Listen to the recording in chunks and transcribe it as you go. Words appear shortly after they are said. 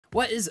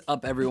What is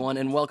up, everyone,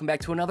 and welcome back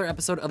to another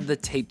episode of The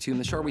Tape Tomb,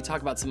 the show where we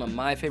talk about some of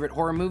my favorite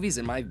horror movies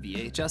in my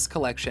VHS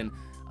collection.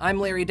 I'm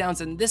Larry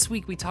Downs, and this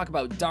week we talk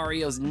about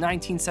Dario's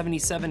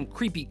 1977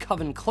 creepy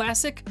coven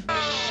classic.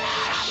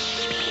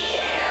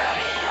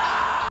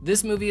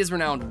 This movie is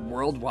renowned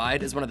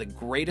worldwide as one of the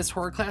greatest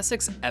horror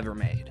classics ever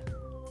made.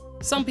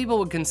 Some people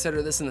would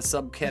consider this in the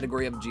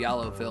subcategory of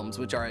giallo films,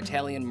 which are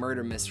Italian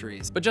murder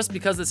mysteries. But just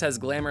because this has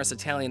glamorous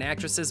Italian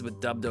actresses with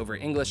dubbed over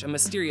English and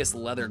mysterious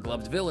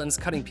leather-gloved villains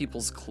cutting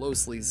people's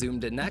closely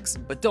zoomed-in necks,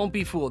 but don't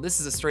be fooled, this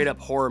is a straight-up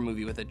horror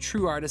movie with a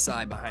true artist's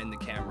eye behind the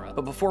camera.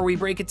 But before we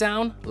break it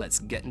down, let's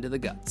get into the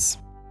guts.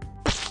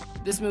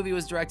 This movie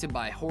was directed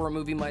by horror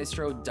movie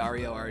maestro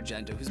Dario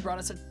Argento, who's brought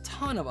us a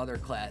ton of other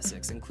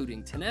classics,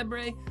 including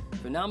Tenebrae,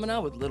 Phenomena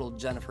with little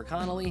Jennifer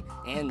Connelly,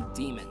 and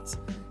Demons.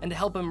 And to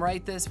help him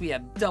write this, we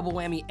have double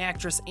whammy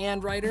actress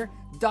and writer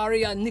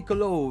Daria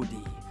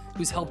Nicolodi,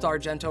 who's helped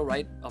Argento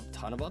write a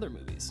ton of other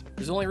movies.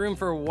 There's only room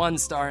for one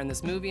star in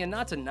this movie, and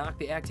not to knock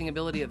the acting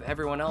ability of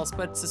everyone else,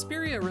 but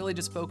Suspiria really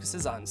just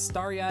focuses on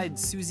starry-eyed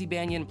Susie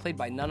Bannion, played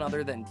by none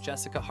other than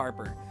Jessica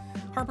Harper.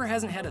 Harper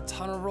hasn't had a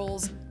ton of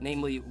roles,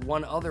 namely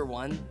one other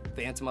one,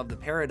 Phantom of the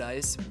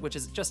Paradise, which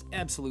is just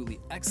absolutely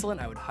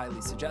excellent. I would highly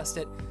suggest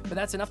it, but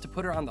that's enough to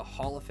put her on the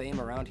Hall of Fame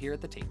around here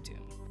at the Tape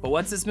Tomb. But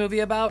what's this movie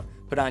about?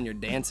 Put on your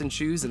dancing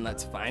shoes and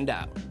let's find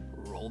out.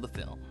 Roll the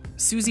film.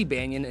 Susie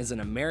Bannion is an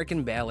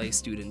American ballet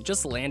student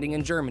just landing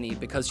in Germany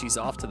because she's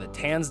off to the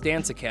Tanz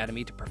Dance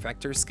Academy to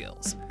perfect her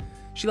skills.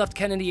 She left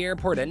Kennedy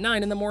Airport at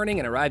 9 in the morning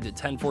and arrived at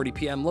 10:40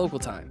 p.m. local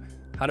time.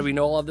 How do we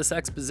know all of this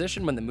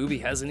exposition when the movie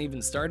hasn't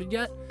even started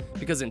yet?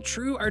 Because in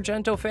true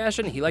Argento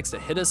fashion, he likes to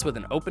hit us with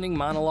an opening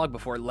monologue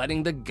before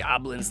letting the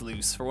goblins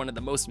loose for one of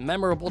the most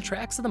memorable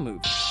tracks of the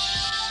movie.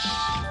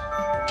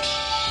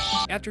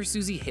 After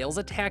Susie hails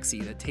a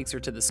taxi that takes her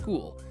to the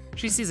school,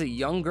 she sees a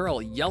young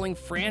girl yelling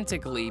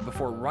frantically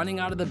before running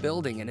out of the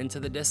building and into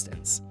the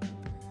distance.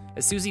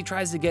 As Susie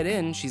tries to get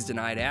in, she's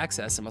denied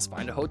access and must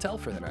find a hotel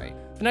for the night.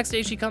 The next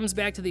day, she comes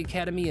back to the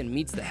academy and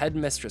meets the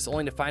headmistress,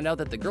 only to find out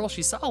that the girl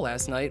she saw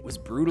last night was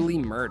brutally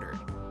murdered.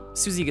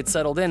 Susie gets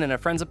settled in a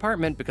friend's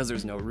apartment because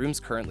there's no rooms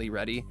currently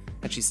ready,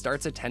 and she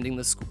starts attending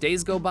the school.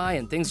 Days go by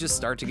and things just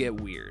start to get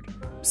weird.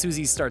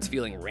 Susie starts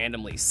feeling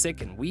randomly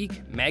sick and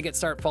weak, maggots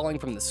start falling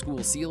from the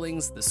school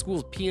ceilings, the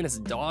school's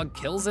pianist dog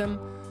kills him,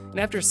 and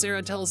after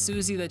Sarah tells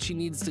Susie that she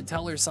needs to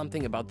tell her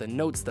something about the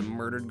notes the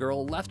murdered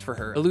girl left for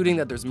her, alluding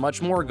that there's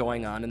much more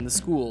going on in the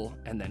school,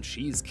 and then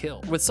she's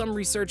killed. With some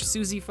research,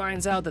 Susie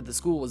finds out that the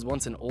school was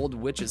once an old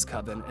witches'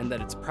 coven and that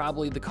it's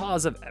probably the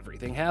cause of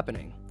everything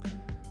happening.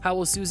 How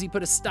will Susie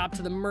put a stop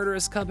to the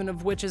murderous coven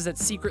of witches that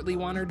secretly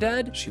want her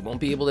dead? She won't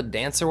be able to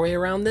dance her way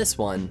around this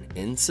one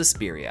in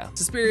Suspiria.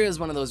 Suspiria is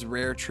one of those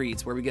rare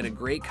treats where we get a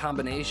great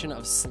combination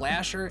of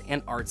slasher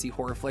and artsy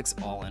horror flicks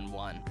all in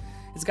one.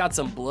 It's got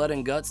some blood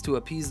and guts to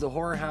appease the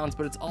horror hounds,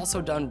 but it's also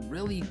done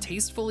really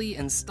tastefully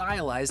and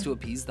stylized to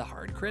appease the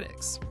hard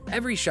critics.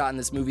 Every shot in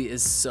this movie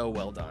is so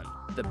well done.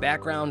 The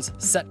backgrounds,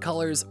 set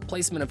colors,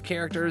 placement of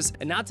characters,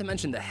 and not to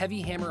mention the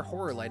heavy hammer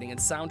horror lighting and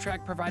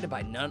soundtrack provided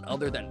by none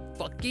other than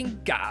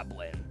fucking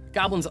Goblin.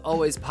 Goblin's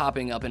always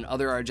popping up in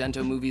other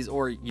Argento movies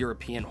or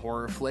European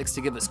horror flicks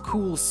to give us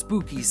cool,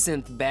 spooky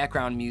synth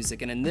background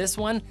music, and in this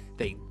one,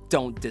 they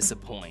don't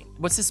disappoint.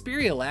 What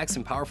Suspiria lacks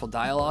in powerful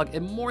dialogue,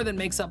 it more than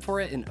makes up for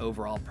it in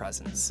overall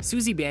presence.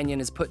 Susie Bannion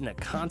is put in a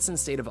constant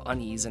state of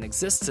unease and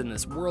exists in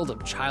this world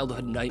of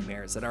childhood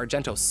nightmares that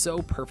Argento so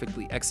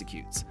perfectly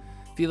executes.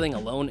 Feeling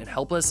alone and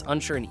helpless,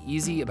 unsure and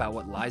easy about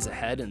what lies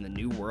ahead in the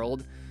new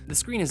world, the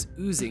screen is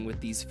oozing with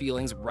these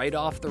feelings right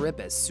off the rip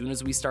as soon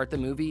as we start the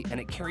movie, and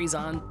it carries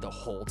on the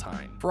whole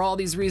time. For all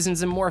these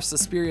reasons and more,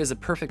 Suspiria is a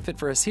perfect fit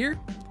for us here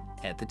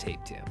at the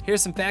Tape Tomb.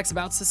 Here's some facts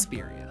about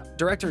Suspiria.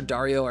 Director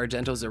Dario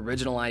Argento's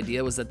original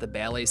idea was that the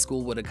ballet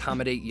school would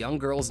accommodate young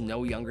girls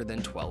no younger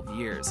than 12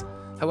 years.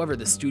 However,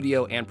 the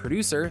studio and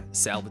producer,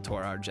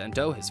 Salvatore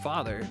Argento, his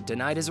father,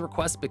 denied his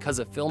request because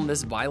a film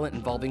this violent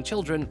involving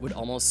children would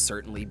almost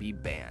certainly be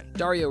banned.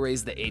 Dario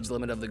raised the age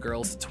limit of the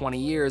girls to 20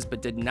 years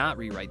but did not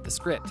rewrite the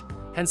script,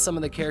 hence some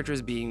of the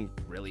characters being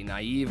really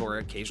naive or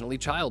occasionally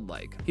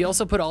childlike. He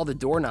also put all the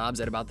doorknobs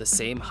at about the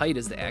same height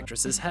as the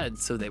actresses'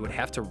 heads, so they would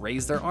have to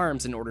raise their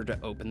arms in order to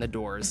open the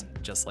doors,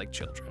 just like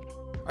children.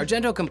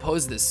 Argento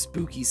composed this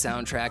spooky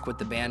soundtrack with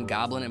the band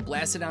Goblin and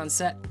blasted on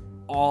set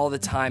all the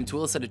time to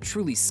elicit a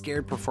truly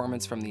scared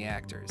performance from the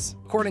actors.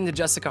 According to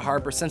Jessica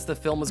Harper, since the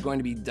film was going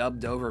to be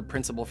dubbed over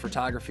principal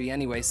photography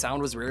anyway,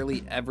 sound was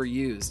rarely ever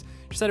used.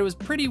 She said it was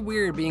pretty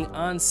weird being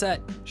on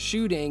set,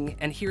 shooting,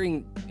 and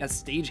hearing a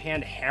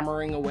stagehand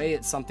hammering away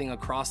at something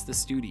across the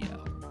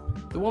studio.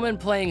 The woman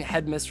playing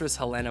headmistress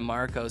Helena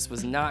Marcos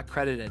was not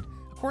credited.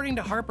 According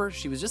to Harper,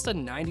 she was just a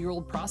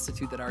 90-year-old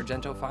prostitute that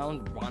Argento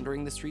found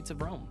wandering the streets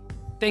of Rome.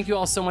 Thank you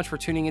all so much for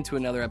tuning into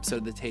another episode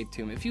of The Tape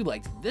Tomb. If you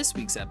liked this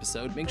week's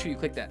episode, make sure you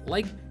click that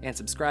like and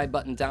subscribe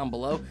button down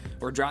below,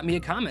 or drop me a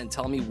comment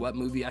telling me what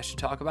movie I should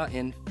talk about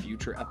in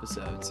future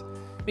episodes.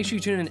 Make sure you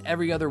tune in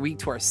every other week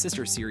to our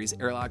sister series,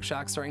 Airlock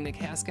Shock, starring Nick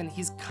Haskin.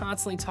 He's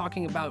constantly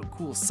talking about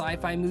cool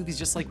sci-fi movies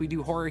just like we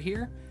do horror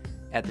here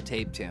at The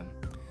Tape Tomb.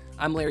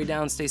 I'm Larry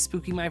Down. Stay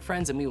spooky, my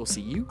friends, and we will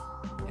see you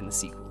in the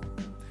sequel.